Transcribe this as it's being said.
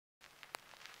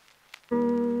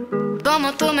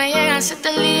Como tú me llegas hasta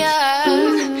el día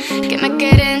que me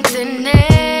quieren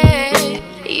tener.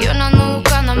 Y yo no ando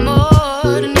buscando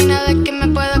amor ni nada que me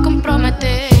pueda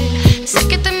comprometer. Sé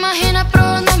que te imaginas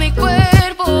probando mi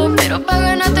cuerpo, pero para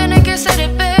ganar tienes que ser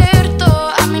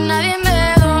experto. A mí nadie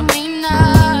me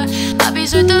domina, papi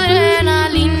soy tu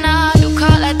adrenalina. You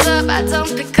call it up, I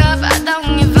don't pick up, I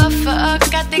don't give a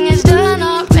fuck. I think it's done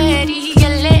already. Your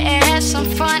little ass on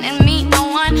front and meet no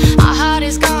one. My heart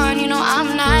is gone, you know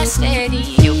I'm not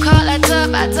steady. You call it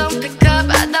up, I don't pick up,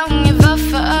 I don't give a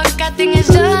fuck. I think it's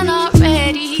done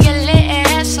already. Your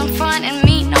little ass on front and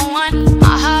meet no one.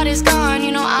 My heart is gone,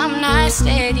 you know I'm not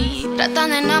steady. Tratan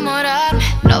de enamorarme,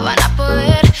 no van a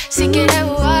poder. Si quieres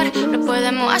jugar, lo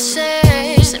podemos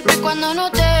hacer. Siempre y cuando no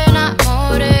te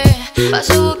enamores.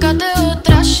 Paso a buscarte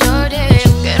otra shorty.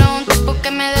 Yo quiero un tipo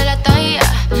que me dé la talla.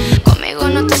 Conmigo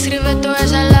no te sirve toda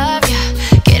esa labia.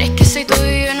 Quieres que soy tuyo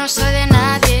y yo no soy de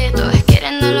nadie. Todos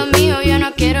quieren de lo mío, yo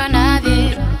no quiero a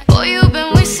nadie. Boy, you've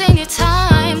been wasting your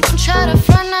time. Don't try to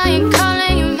front, I ain't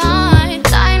calling you mine.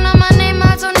 Lying on my name,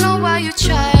 I don't know why you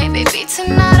try. Baby,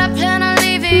 tonight I plan on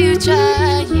leaving you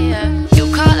dry, yeah. You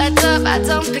call it up, I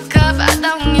don't pick up, I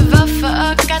don't give a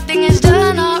fuck. I think it's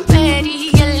done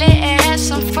already. Your little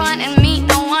ass on front and meet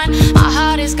no one. My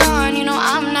heart is gone, you know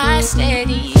I'm not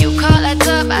steady. You call it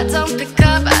up, I don't pick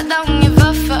up, I don't give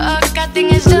a fuck. I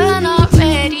think it's done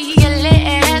already. Your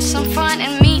little ass on front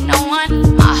and meet no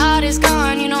one. My heart is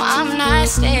gone, you know I'm not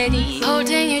steady.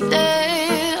 Holding you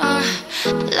there,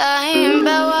 lying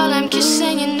back while I'm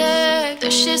kissing your neck.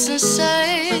 The shit's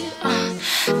insane.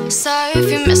 Sorry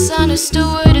if you misunderstood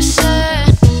what I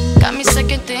said. Got me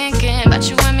second thinking about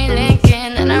you and me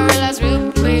linking. Then I realized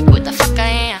real quick what the fuck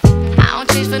I am. I don't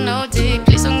change for no dick,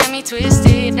 please don't get me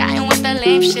twisted. I ain't with that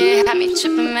lame shit, had me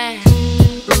tripping, man.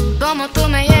 Como tú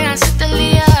me llegas hasta el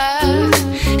día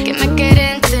que me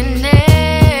quieren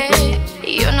tener.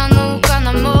 Y yo no ando buscando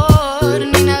amor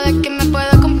ni nada que me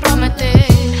pueda comprometer.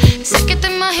 Sé que te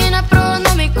imaginas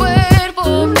probando mi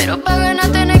cuerpo, pero para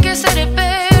ganar tienes que ser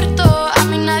experto. A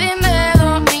mí nadie me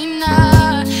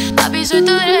domina, papi soy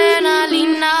tu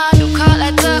adrenalina. You call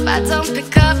it up, I don't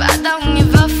pick up, I don't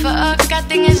give a fuck. I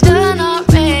think it's done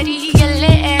already. Your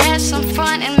little ass on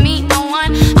front and meet no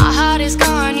one. My heart is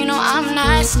gone, you know I'm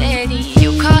not steady.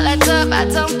 You call it up, I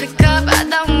don't pick up, I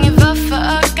don't give a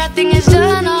fuck. I think it's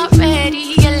done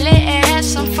already. Your little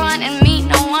ass on front and meet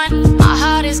no one. My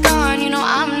heart is gone, you know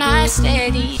I'm not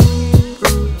steady.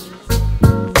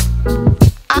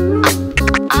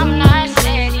 I'm not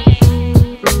steady.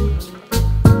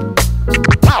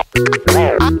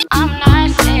 I'm not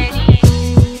steady.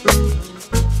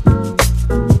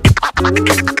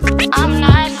 I'm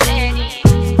not steady.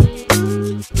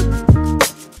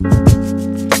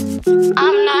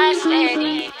 I'm not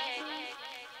steady.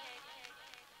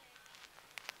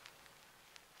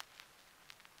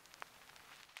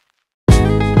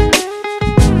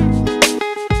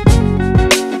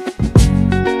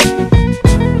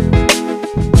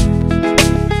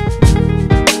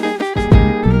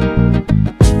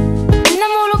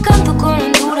 Andamos buscando con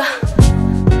Honduras.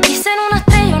 Dicen una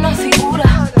estrella, una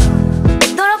figura. De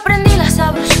todo lo aprendí la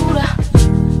sabrosura.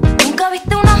 Nunca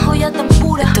viste una joya tan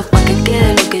pura. Esto es pa' que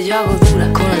quede lo que yo hago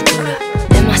dura. Con altura.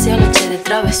 Demasiada noche de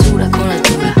travesura. Con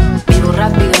altura. Vivo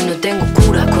rápido y no tengo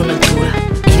cura. Con altura.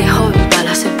 Iré joven para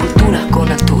la sepultura.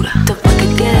 Con altura. Esto es pa'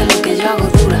 que quede lo que yo hago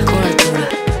dura. Con altura.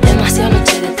 Demasiada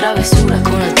noche de travesura.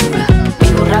 Con altura.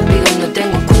 Vivo rápido y no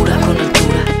tengo cura. Con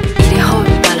altura. Iré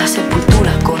joven para la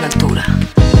sepultura. Con altura.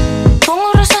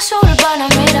 Pongo rosas sobre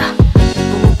Panamera.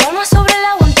 Pongo palmas sobre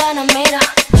la Guantanamera.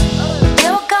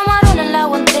 Llevo camarón en la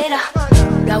guantera.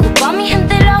 Lo hago pa' mi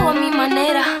gente, lo hago a mi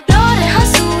manera. Flores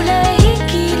azules y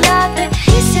quilates.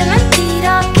 Y si es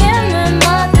mentira que me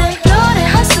maten. Flores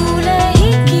azules y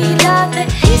quilates.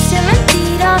 Y si es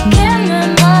mentira que me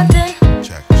maten.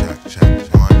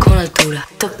 Con altura.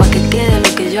 Esto es pa' que quede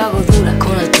lo que yo hago dura.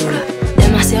 Con altura.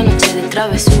 Demasiada noche de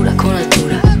travesura. Con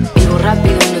altura. Vivo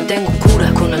rápido y no tengo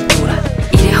cura. Con altura.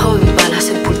 Iré joven para la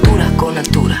sepultura. Con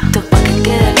altura. Esto es pa' que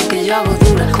quede lo que yo hago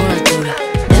dura. Con altura.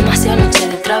 Demasiada noche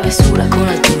de travesura. Con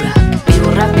altura.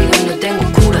 Vivo rápido y no tengo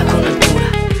cura. Con altura.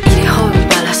 Iré joven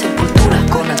para la sepultura.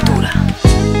 Con altura.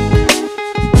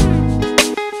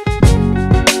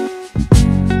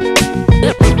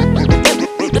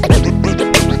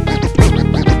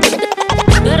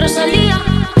 De Rosalía.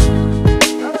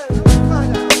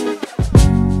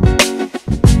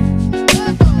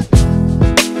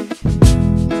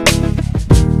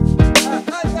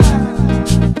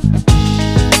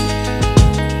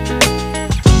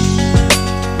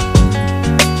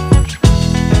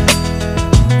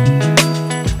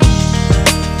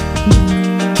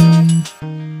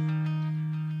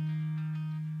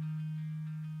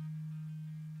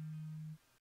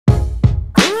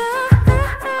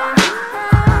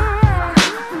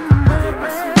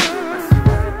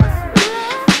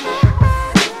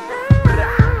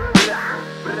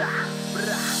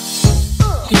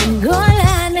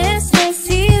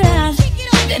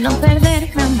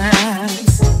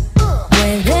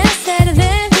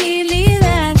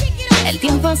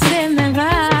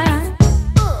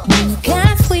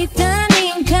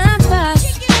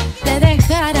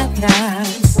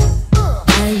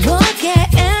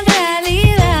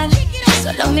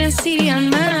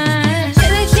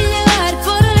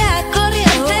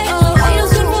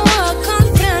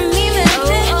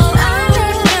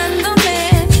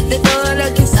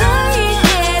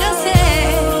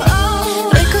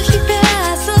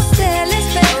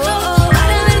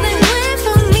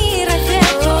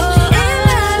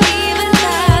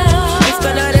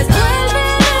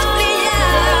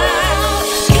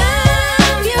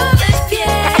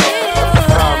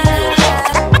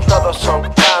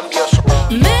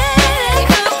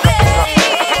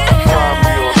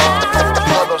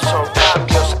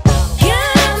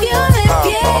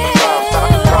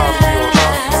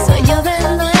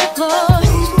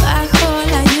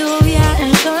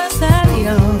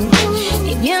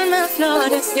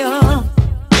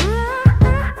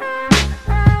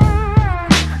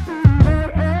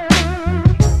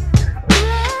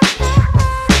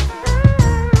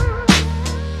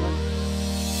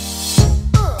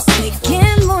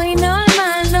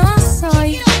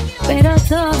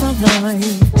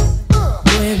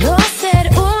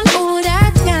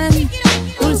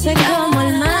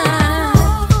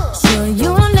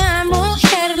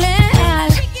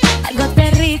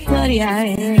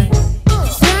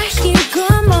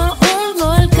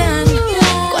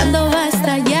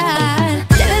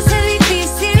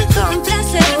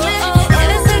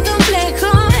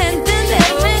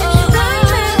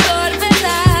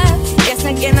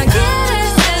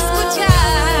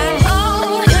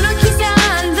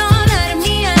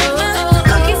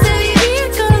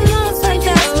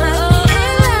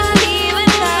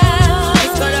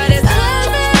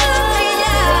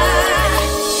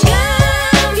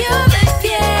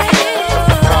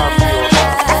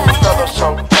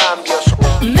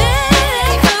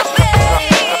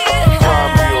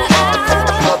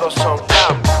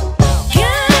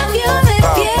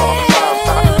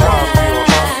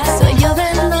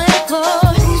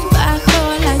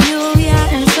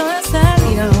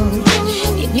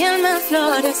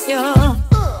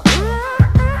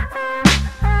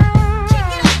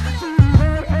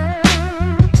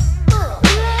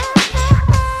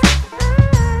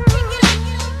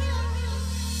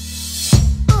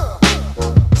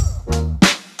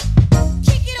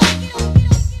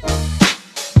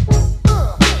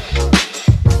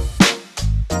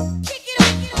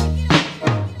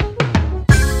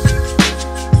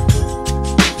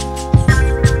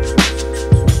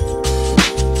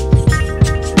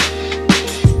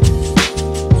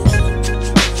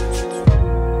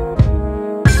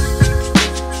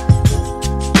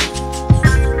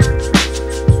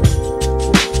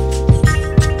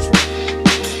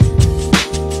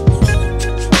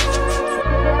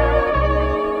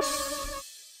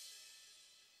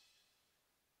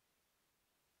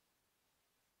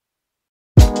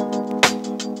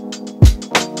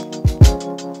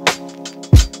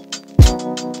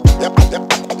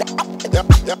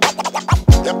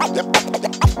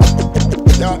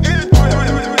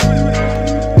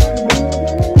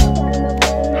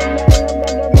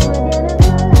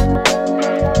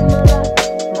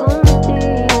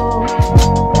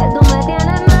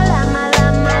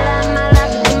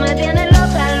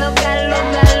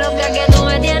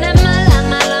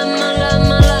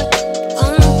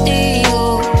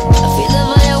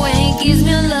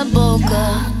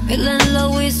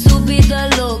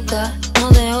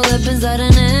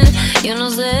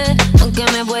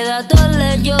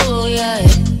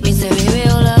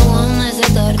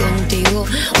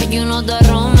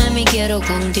 quiero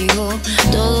contigo.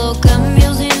 Todo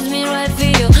cambió since me right for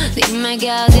you. Dime qué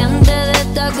hacía antes de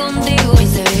estar contigo. Y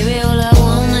se vive all I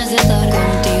want es estar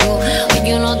contigo. Hoy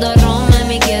yo no te rompe,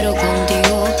 me quiero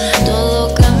contigo.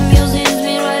 Todo cambió since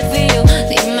me right for you.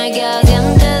 Dime qué hacía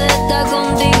antes de estar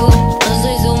contigo. No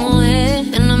soy su mujer,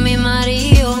 él no es mi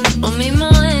marido. Lo mismo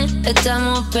es,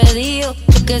 estamos pedidos.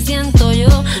 Lo que siento yo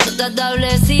no está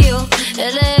establecido.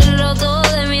 Él es el roto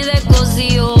de mi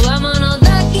descosido. Vámonos de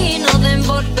aquí, no den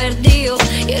por perdido.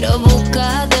 Quiero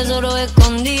buscarte solo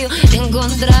escondido y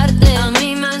encontrarte. A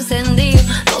mí me ha encendido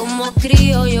como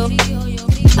criollo.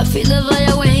 I feel the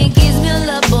fire when he kiss me en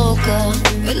la boca.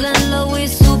 Feel in love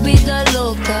with su vida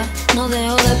loca. No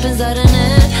dejo de pensar en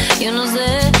él. Yo no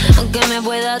sé, aunque me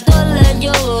pueda doler,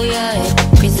 yo voy a él.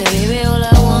 Y se vive all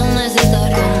I want es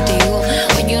estar contigo.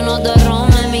 Hoy yo no te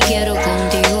rompe, me quiero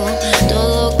contigo.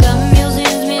 Todo cambió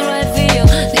since me right for you.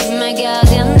 Dime qué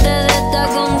hacía antes de estar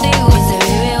contigo. Y se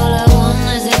vive all I want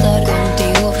es estar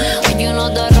contigo. Hoy yo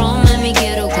no te rompe, me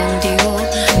quiero contigo.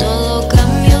 Todo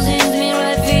cambió since me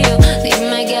right for you.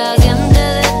 Dime qué hacía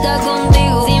antes de estar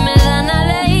contigo. Si me dan a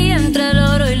elegir entre el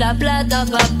oro y la plata,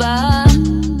 papá,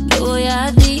 yo voy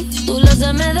a ti. Tú lo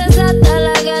se me desata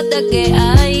la gata que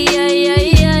hay, ay,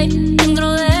 ay, ay,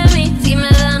 dentro de mí. Si me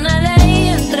dan a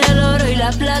elegir entre el oro y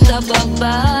la plata,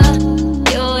 papá,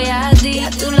 yo voy a ti.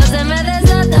 Tú lo se me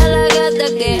desata la gata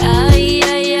que hay,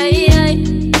 ay, ay, ay,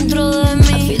 dentro de mí.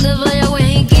 I feel the fire when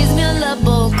he kiss me en la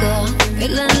boca.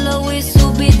 Feel in love with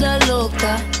su vida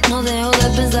loca. No dejo de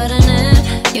pensar en él.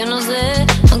 Yo no sé,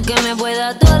 aunque me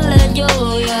pueda doler, yo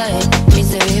voy a él. Mi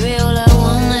se vive all I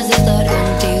want es estar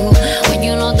contigo. Hoy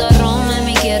yo no te rompe,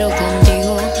 me quiero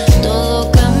contigo.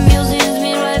 Todo cambió since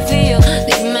me right for you.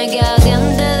 Dime qué hacía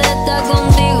antes de estar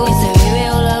contigo. Y se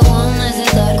vive all I want es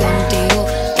estar contigo.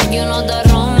 Hoy yo no te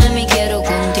rompe, me quiero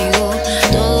contigo.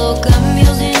 Todo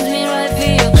cambió since me right for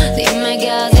you. Dime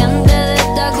qué hacía antes de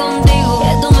estar contigo.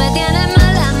 Que tú me tienes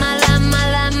mala, mala,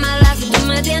 mala, mala. Que tú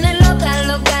me tienes loca,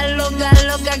 loca, loca,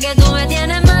 loca. Que tú me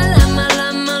tienes mala,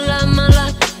 mala, mala, mala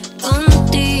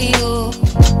contigo.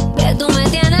 Que tú me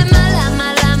tienes mala,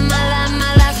 mala, mala,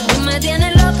 mala. Que tú me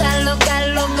tienes loca, loca,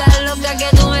 loca, loca. Que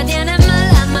tú me tienes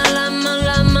mala, mala,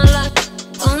 mala, mala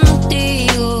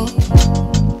contigo.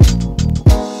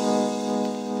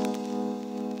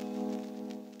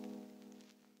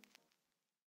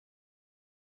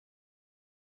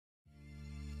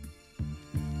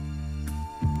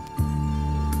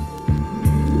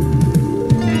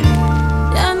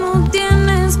 Ya no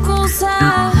tiene excusa.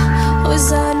 Hoy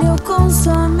salió con su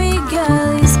amiga.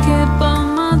 Dice que pa'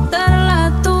 matar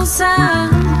la tusa.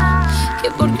 Que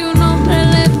porque un hombre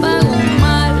le pagó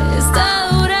mal. Está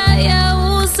dura y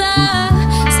abusa.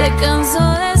 Se cansó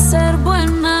de ser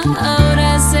buena.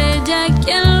 Ahora es ella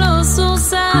quien los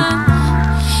usa.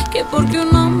 Que porque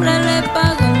un hombre le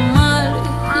pagó mal.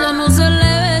 Ya no se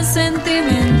le ve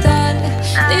sentimental.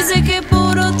 Dice que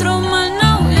por otro mal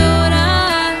no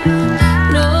llorar.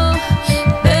 No,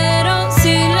 pero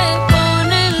si le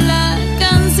ponen la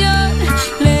canción,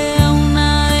 le da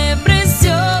una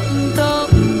depresión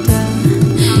tonta.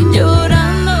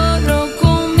 Llorando lo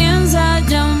comienza a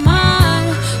llamar,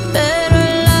 pero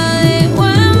él la dejó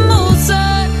en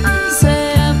buzón.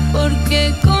 Sea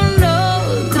porque con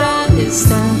otra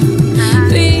está,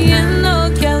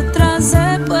 fingiendo que a otra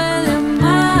se puede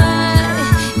amar.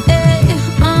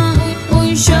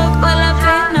 Un shot para la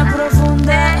pena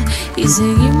profunda y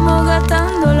seguimos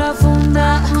gastando la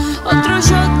funda. Otro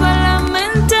shot para la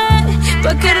mente,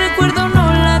 pa' que el recuerdo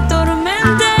no la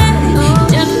atormente.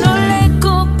 Ya no le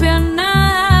copia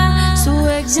nada, su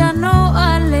ex ya no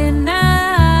vale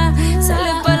nada.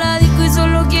 Sale pa' la disco y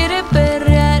solo quiere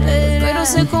perrear, pero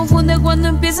se confunde cuando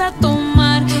empieza a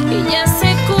tomar. Y ya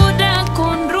se cura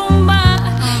con rumba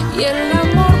y el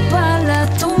amor pa' la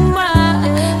tumba.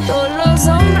 Todos los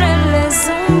hombres le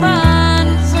zumban,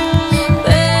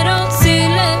 pero si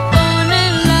le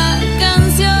ponen la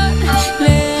canción,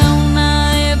 le da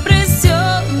una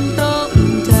depresión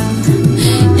tonta.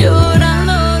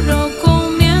 Llorando lo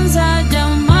comienza a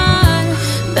llamar,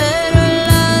 pero él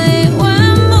la dejó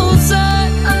en buzón.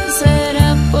 Será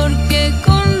porque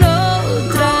con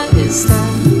otra está,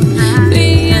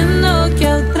 fingiendo que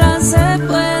a otra se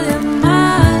puede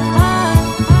amar.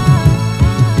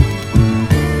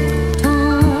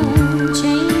 Don't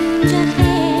change a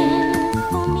thing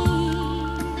for me.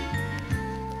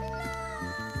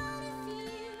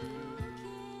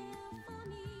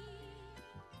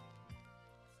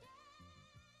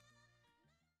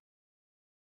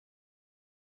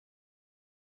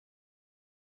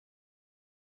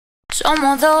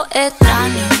 Somos dos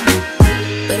extraños,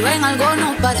 pero en algo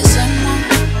nos parecemos.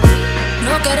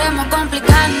 No queremos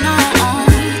complicarnos,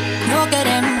 no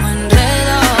queremos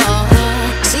enredos.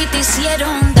 Si te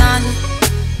hicieron daño,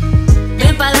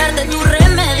 ven pa' darte tu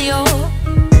remedio.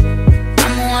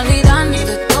 Vamos a olvidarnos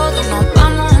de todo, nos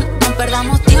vamos, no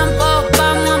perdamos tiempo.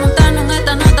 Vamos a montarnos en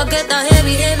esta nota que está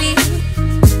heavy, heavy.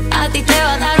 A ti te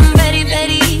va a dar un very,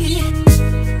 very.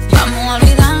 Vamos a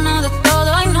olvidarnos de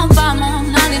todo y nos vamos.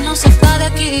 Nadie nos saca de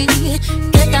aquí.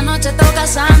 Que esta noche toca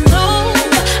Sandunga.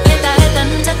 Esta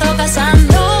noche toca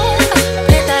Sandunga.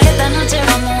 Esta noche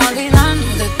vamos a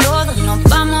olvidarnos de todo y nos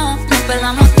vamos. No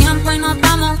perdamos tiempo y nos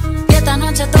vamos. Que esta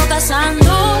noche toca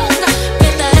Sandunga.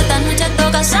 Esta noche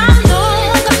toca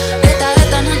Sandunga.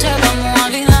 Esta noche vamos a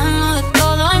olvidarnos de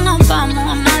todo y nos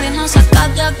vamos. Nadie nos saca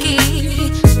de aquí.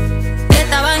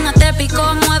 Esta vaina te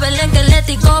picó, mueve el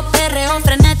esquelético, perreo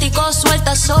frenético,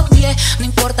 suelta esos pies. No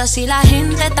importa si la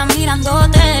gente está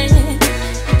mirándote.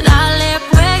 Dale,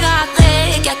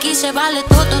 pégate, que aquí se vale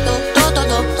todo,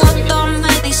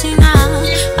 medicina,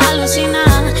 alucina.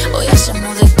 Hoy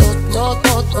hacemos de todo.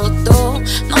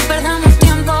 No perdamos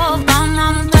tiempo, vamos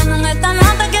a montarnos en esta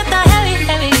nota que está heavy,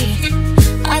 heavy.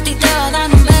 A ti te va a dar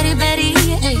un very, very,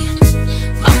 hey.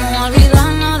 Vamos a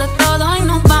olvidarnos de todo y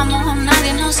nos vamos.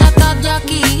 Nadie nos saca de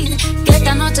aquí. Que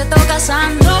esta noche toca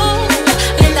Sandunga.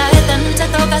 Esta noche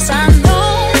toca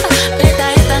Sandunga.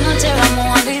 Esta noche vamos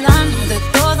a olvidarnos de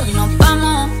todo y nos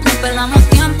vamos. No perdamos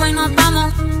tiempo y nos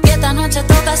vamos. Que esta noche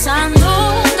toca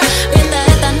Sandunga.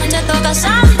 Esta noche toca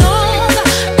Sandunga.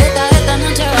 Esta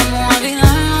noche vamos a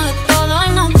olvidarnos de todo y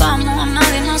nos vamos.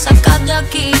 Nadie nos saca de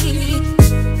aquí.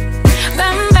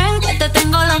 Ven, que te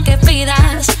tengo lo que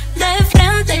pidas. De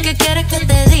frente, ¿qué quieres que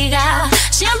te diga?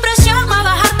 Siempre presión para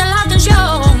bajarte la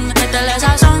tensión. Métele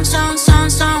esa son.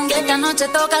 Que esta noche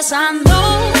toca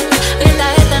Sandunga.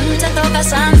 Esta noche toca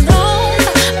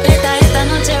Sandunga. Esta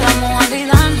noche vamos a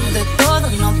olvidarnos de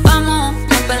todo y nos vamos.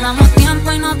 No perdamos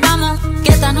tiempo y nos vamos.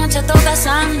 Que esta noche toca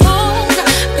Sandunga.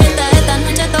 Esta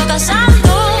noche toca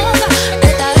Sandunga.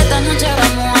 Esta noche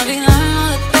vamos a olvidarnos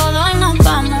de todo y nos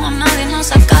vamos. Nadie nos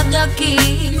saca de aquí.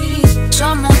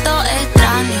 Somos todos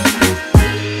extraños,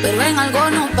 pero en algo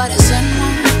nos parecemos.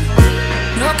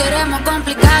 No queremos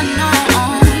complicarnos,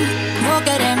 no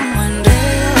queremos enredos.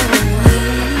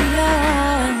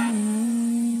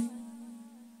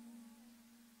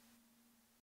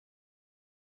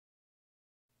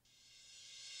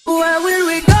 Where will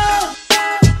we go?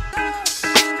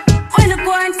 When the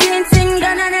quarantine thing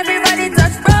done and everybody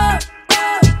touch road.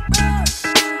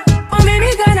 Oh,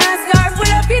 maybe gonna start,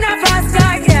 pull up in a fast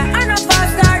car, yeah. I know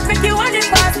fast start, make you want the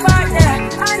fast part, yeah.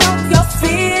 I know you're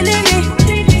feeling me,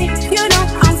 you know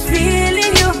I'm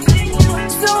feeling you.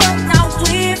 So now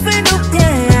we feel do,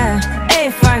 yeah. Hey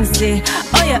fancy,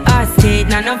 oh your ass hate,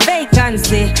 now no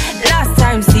vacancy. Last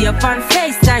time see up on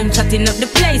FaceTime, chatting up the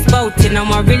place, bout in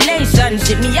our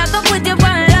relationship. Me I go put you on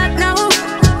lock now,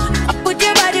 I put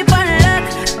your body on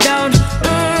lockdown.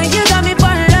 You got me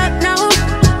on lock now,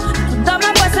 got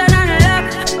my person on lock.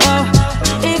 Oh,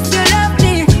 if you love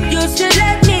me, you should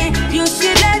let me, you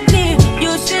should let me,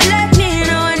 you should let me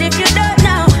know. And if you don't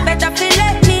know, better feel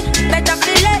let me, better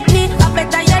feel let me, or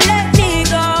better you let me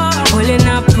go.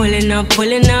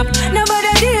 Pulling up,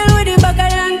 nobody deal with the bag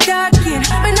of long talking.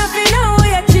 When I feel now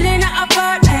we are chilling at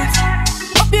apartments.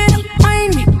 Hope you don't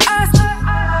mind me ask,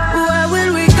 where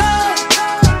will we go?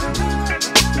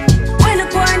 When the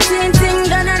quarantine thing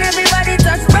done and everybody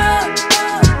touch road.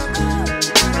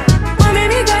 Well,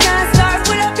 maybe gonna start,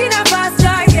 pull up in a fast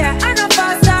car, yeah. I know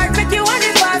fast start, make you want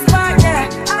the fast part, yeah.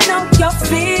 I know you're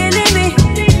feeling me,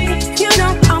 you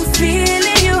know I'm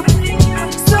feeling you.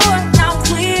 So now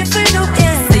we feel do,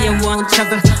 yeah. Say you want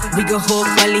travel, we go whole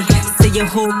valley. Say you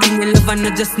hope in your love and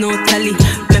not just no tally.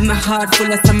 Make my heart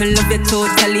full of some, I love you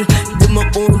totally. Do my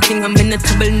own thing, I'm in a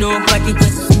trouble, nobody.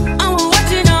 I'm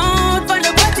watching out for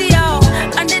the party, yo.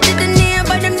 And they didn't hear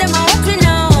about them are watching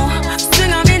now.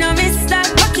 Swing on me, no miss that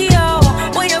rocky, yo.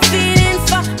 What you feeling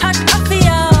for, hot coffee,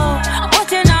 yo.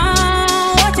 Watching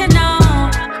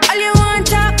out. All you want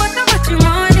talk, but not what you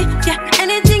money. Yeah,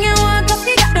 anything you want, cause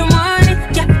you got the money.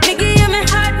 Yeah, make it in my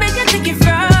heart, make you take it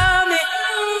from me.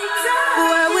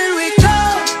 Where will we go?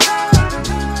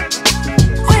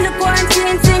 When the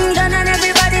quarantine thing done and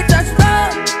everybody touch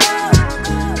road.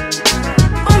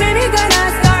 Oh, maybe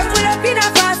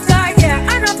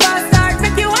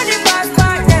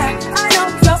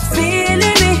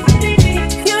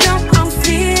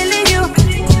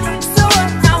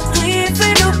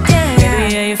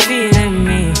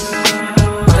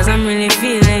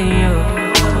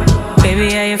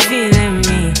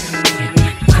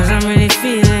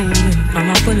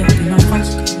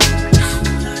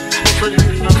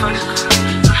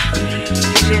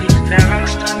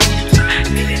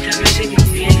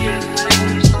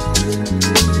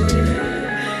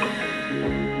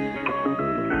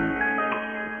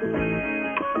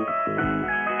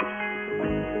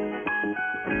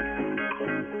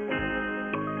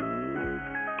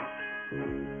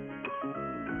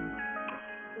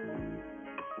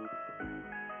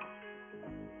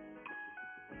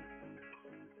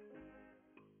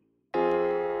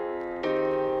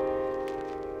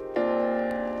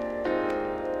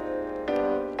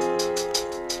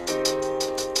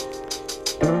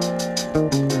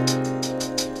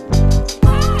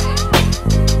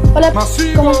Hola,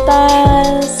 ¿cómo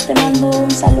estás? Te mando un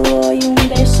saludo y un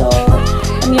beso.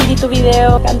 También vi tu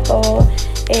video, canto.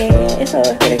 Eso,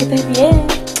 espero que estés bien.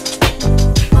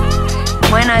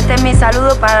 Bueno, este es mi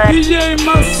saludo para DJ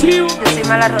Massivo. Yo soy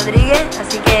Mala Rodríguez,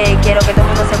 así que quiero que todo el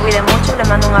mundo se cuide mucho. Les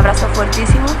mando un abrazo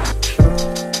fuertísimo.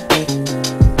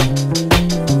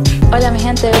 Hola mi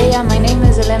gente bella, my name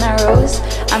is Elena Rose.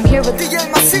 I'm here with DJ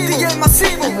Massivo.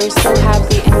 and we're so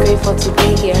happy and grateful to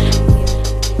be here.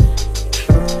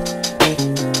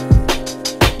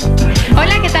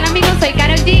 Hola, ¿qué tal amigos? Soy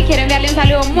Karol G. Quiero enviarle un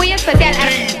saludo muy especial a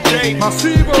DJ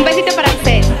Massivo. un besito para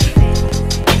ustedes.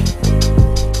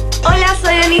 Hola,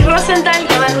 soy Denise Rosenthal.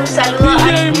 Te mando un saludo.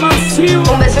 DJ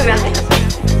Massivo. Un beso grande.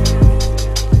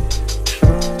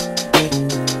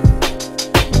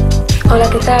 Hola,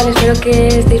 ¿qué tal? Espero que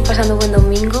estéis pasando un buen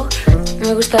domingo.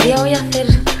 Me gustaría hoy hacer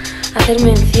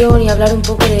mención y hablar un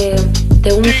poco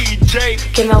de un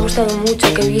que me ha gustado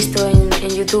mucho, que he visto en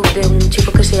YouTube, de un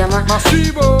chico que se llama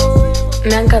Massivo.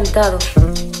 Me ha encantado.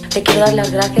 Le quiero dar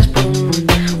las gracias por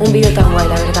un vídeo tan guay,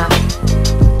 la verdad.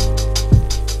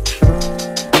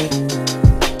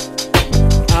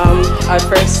 I'd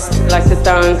first like to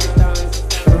thank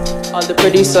all the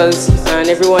producers and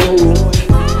everyone who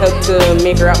helped to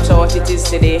make Rapture what it is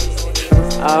today.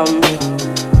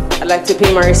 I'd like to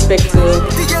pay my respect to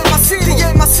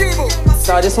DJ Massivo.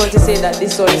 So I just want to say that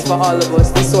this one is for all of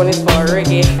us. This one is for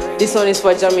reggae. This one is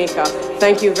for Jamaica.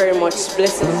 Thank you very much.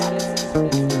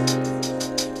 Blessings.